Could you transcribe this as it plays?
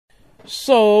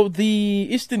So the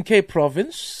Eastern Cape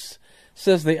province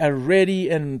says they are ready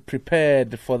and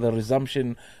prepared for the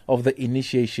resumption of the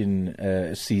initiation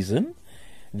season.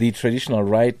 The traditional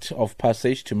rite of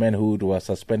passage to manhood was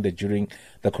suspended during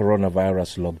the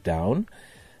coronavirus lockdown.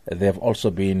 There have also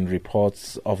been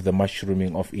reports of the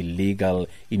mushrooming of illegal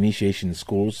initiation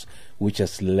schools, which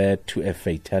has led to a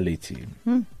fatality.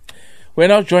 We're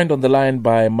now joined on the line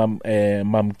by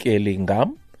Mamnkeli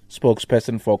Ngam,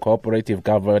 spokesperson for Cooperative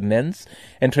Governance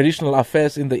and Traditional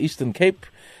Affairs in the Eastern Cape.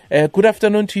 Good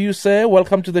afternoon to you, sir.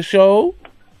 Welcome to the show.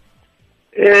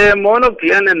 Mono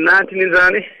Glenn and Nati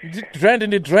Nizani.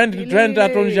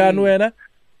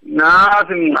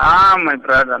 Nothing, my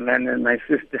brother, man, and my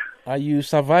sister. Are you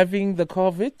surviving the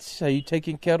COVID? Are you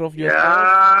taking care of yourself?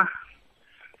 Yeah,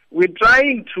 we're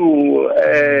trying to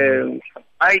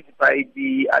abide by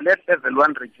the alert level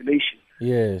 1 regulation.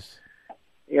 Yes.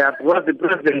 Yeah, what the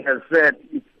president has said,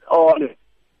 it's all.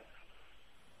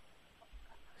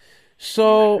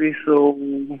 So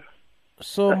the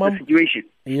situation.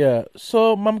 Yeah.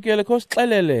 So,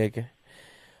 Mamnkeli,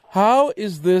 how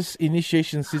is this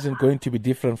initiation season going to be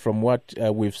different from what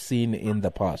we've seen in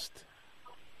the past?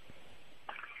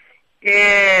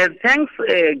 Thanks,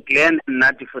 Glenn and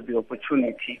Nati, for the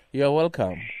opportunity. You're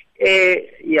welcome.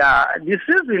 The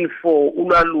season for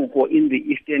Ulaluko in the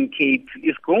Eastern Cape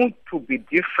is going to be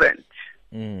different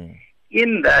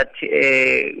in that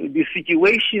the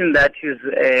situation that is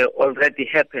already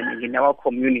happening in our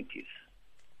communities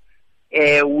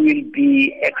will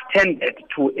be extended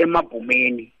to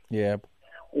Emabumeni,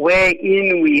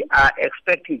 wherein we are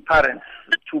expecting parents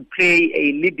to play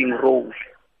a leading role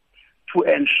to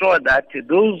ensure that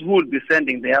those who will be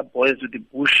sending their boys to the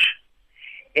bush,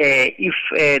 if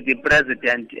the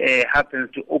president happens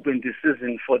to open the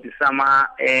season for the summer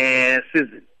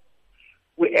season,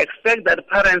 we expect that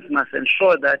parents must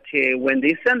ensure that when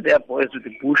they send their boys to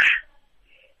the bush,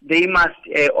 they must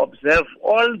observe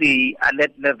all the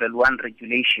alert level 1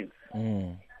 regulations.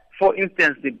 For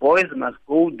instance, the boys must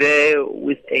go there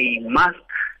with a mask.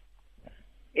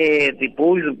 The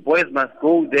boys must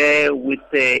go there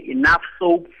with enough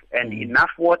soap and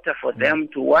enough water for them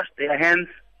to wash their hands.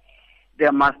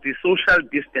 There must be social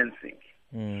distancing.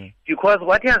 Because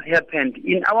what has happened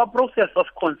in our process of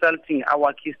consulting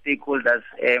our key stakeholders,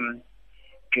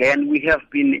 Glenn, we have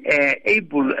been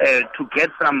able to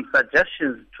get some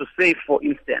suggestions to say, for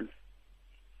instance,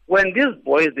 when these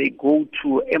boys, they go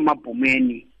to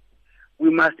Emabumeni, we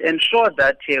must ensure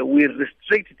that we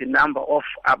restrict the number of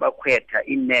abakweta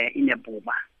in a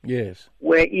boma. Yes.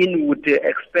 Wherein would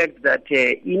expect that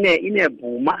in a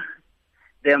boma,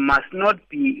 there must not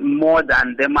be more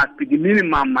than, the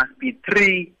minimum must be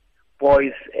 3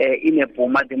 boys in a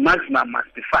boma, the maximum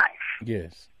must be 5.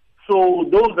 Yes. So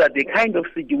those are the kind of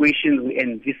situations we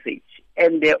envisage.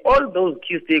 And all those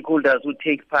key stakeholders who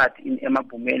take part in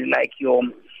Emabumeni, like your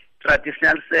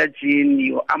traditional surgeon,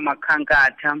 your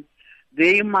amakankata,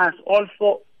 they must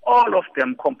also, all of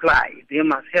them, comply. They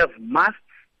must have masks.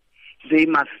 They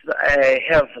must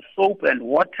have soap and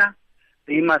water.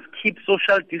 They must keep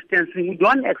social distancing. We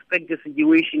don't expect a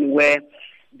situation where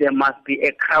there must be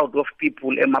a crowd of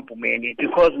people in Emabumeni,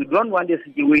 because we don't want a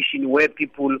situation where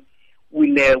people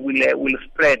will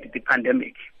spread the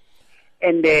pandemic.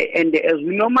 And as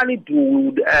we normally do, we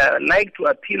would like to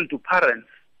appeal to parents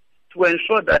to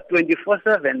ensure that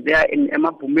 24/7 they are in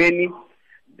Emabumeni.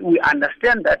 We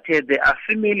understand that there are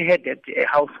female-headed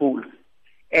households,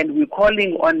 and we're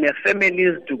calling on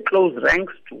families to close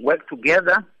ranks, to work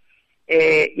together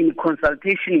in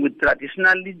consultation with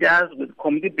traditional leaders, with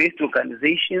community-based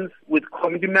organizations, with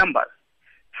community members,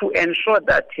 to ensure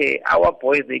that our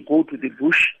boys, they go to the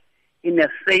bush in a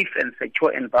safe and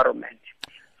secure environment,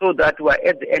 so that we are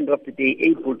at the end of the day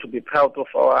able to be proud of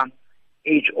our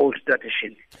age-old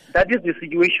tradition. That is the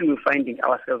situation we're finding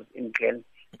ourselves in, Glenn,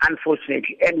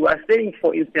 unfortunately. And we are saying,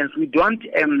 for instance, we don't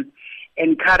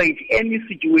encourage any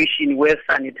situation where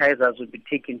sanitizers will be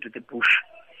taken to the bush,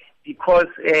 because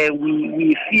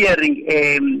we're fearing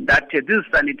that these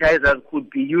sanitizers could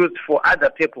be used for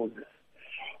other purposes.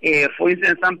 For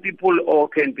instance, some people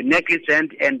can be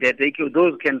negligent, and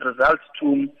those can result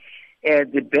to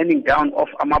the burning down of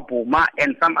amaboma,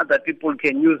 and some other people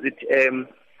can use it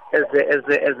as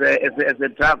a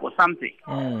drug or something.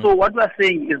 So what we're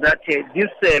saying is that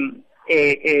this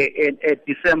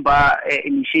December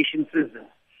initiation season,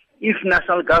 if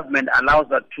national government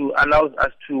allows us to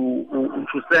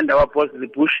send our boys to the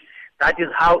bush, that is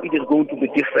how it is going to be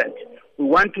different. We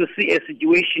want to see a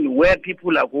situation where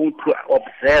people are going to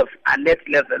observe alert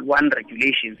level 1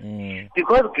 regulations.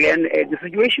 Because, Glenn, the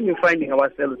situation we're finding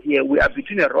ourselves here, we are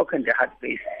between a rock and a hard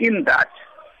place, in that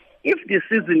if the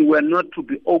season were not to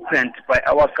be opened by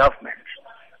our government,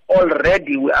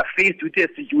 already we are faced with a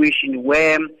situation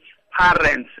where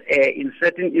parents, in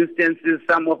certain instances,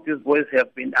 some of these boys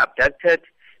have been abducted.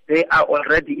 They are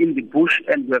already in the bush,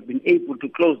 and we have been able to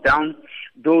close down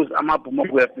those amabhuma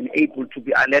who have been able to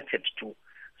be alerted to.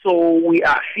 So we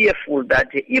are fearful that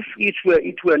if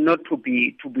it were not to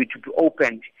be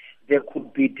opened, there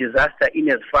could be disaster in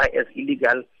as far as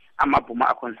illegal amabhuma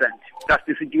are concerned. That's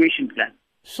the situation plan.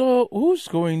 So who's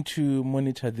going to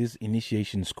monitor these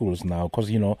initiation schools now?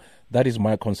 Because, that is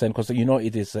my concern. Because,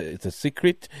 it's a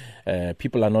secret.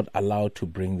 People are not allowed to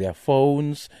bring their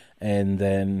phones. And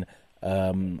then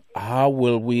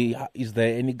is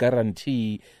there any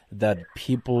guarantee that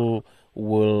people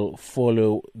will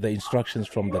follow the instructions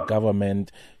from the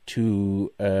government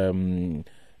to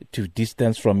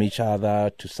distance from each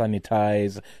other, to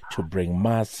sanitize, to bring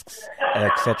masks,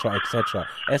 etc., etc.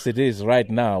 As it is right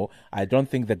now, I don't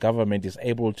think the government is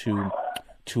able to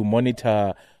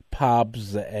monitor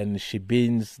pubs and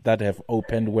shebeens that have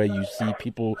opened where you see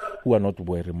people who are not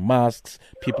wearing masks,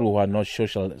 people who are not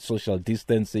social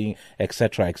distancing,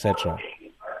 etc., etc.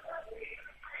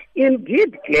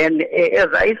 Indeed, Glenn, as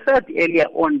I said earlier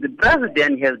on, the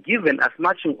president has given us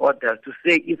marching orders to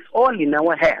say it's all in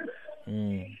our hands.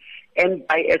 And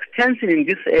by extension, in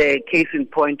this case in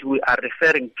point we are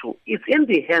referring to, it's in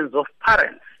the hands of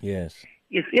parents. Yes.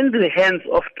 It's in the hands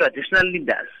of traditional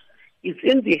leaders. It's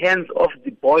in the hands of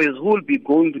the boys who will be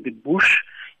going to the bush.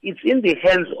 It's in the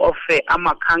hands of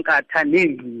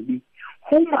Amakankata,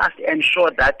 who must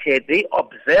ensure that they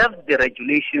observe the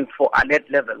regulations for alert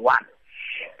level 1.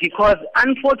 Because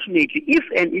unfortunately, if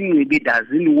an Inuit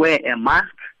doesn't wear a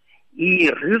mask,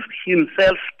 he risks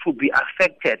himself to be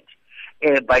affected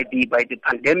by the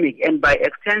pandemic, and by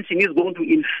extension is going to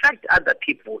infect other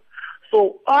people.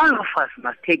 So all of us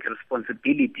must take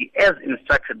responsibility as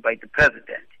instructed by the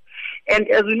president. And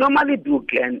as we normally do,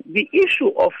 Glenn, the issue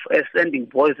of sending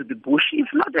boys to the bush is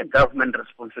not a government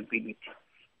responsibility.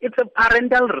 It's a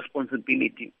parental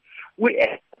responsibility. We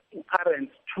ask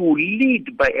parents to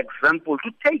lead by example,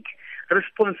 to take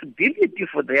responsibility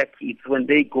for their kids when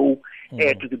they go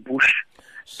to the bush.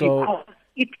 So, because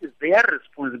it is their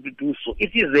responsibility to do so.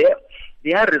 It is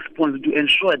their responsibility to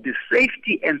ensure the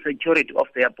safety and security of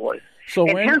their boys. So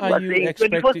and when hence are you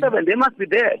expecting... 24/7, they must be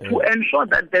there to ensure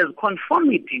that there's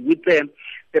conformity with the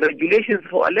regulations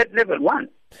for alert level 1.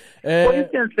 For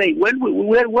instance, say, when we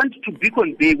went to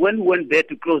Beacon Bay, when we went there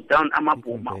to close down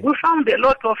Amabhuma, we found a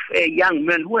lot of young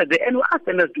men who were there, and we asked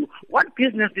them what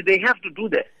business did they have to do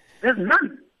there? There's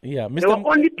none. Yeah, there were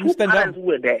only two parents who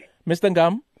were there. Mr.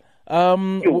 Ngam,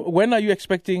 when are you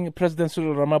expecting President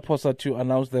Cyril Ramaphosa to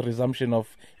announce the resumption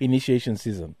of initiation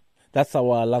season? That's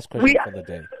our last question for the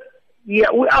day.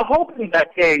 Yeah, we are hoping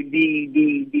that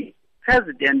the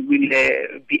president will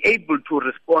be able to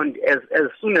respond as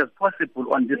soon as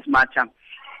possible on this matter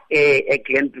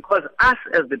again, because us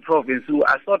as the province, we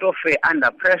are sort of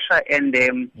under pressure and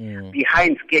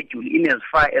behind schedule in as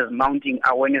far as mounting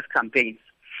awareness campaigns.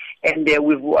 And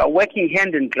we are working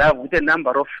hand in glove with a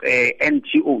number of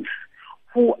NGOs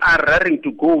who are raring to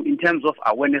go in terms of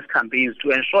awareness campaigns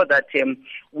to ensure that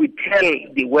we tell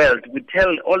the world, we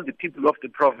tell all the people of the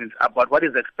province about what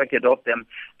is expected of them,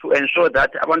 to ensure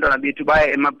that abantwana bethu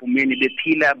baya emabhumeni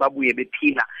bephila babuye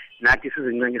bephila nathi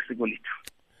sizincenye isiko lethu.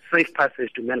 Safe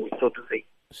passage to manhood, so to say.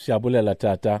 Siyabulela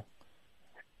tata.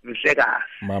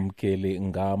 Mamnkeli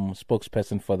Ngam,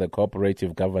 spokesperson for the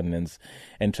Cooperative Governance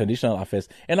and Traditional Affairs.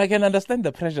 And I can understand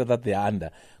the pressure that they are under.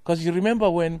 Because you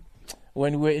remember when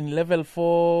we were in level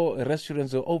 4,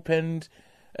 restaurants were opened,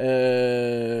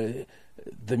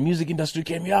 the music industry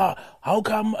came, how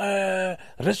come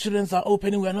restaurants are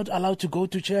opening? We're not allowed to go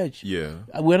to church. Yeah.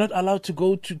 We're not allowed to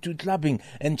go to clubbing.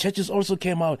 And churches also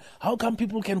came out. How come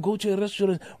people can go to a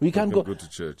restaurant? We can't go to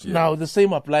church. Yeah. Now, the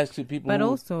same applies to people. But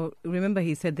also, remember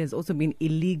he said there's also been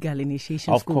illegal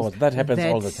initiation schools. Of course, that happens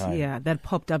all the time. Yeah, that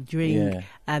popped up during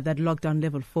that lockdown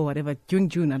level 4, whatever, during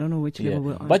June. I don't know which level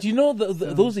we're on. But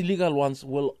those illegal ones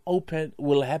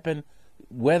will happen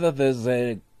whether there's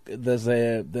a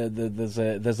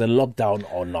lockdown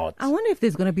or not. I wonder if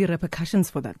there's going to be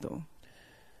repercussions for that, though.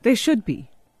 There should be.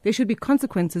 There should be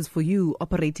consequences for you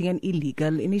operating an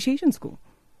illegal initiation school.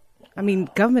 I mean,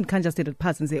 government can't just let it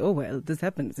pass and say, oh, well, this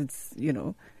happens. It's,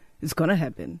 it's going to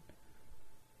happen.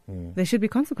 There should be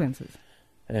consequences.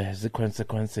 The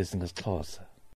consequences in this clause.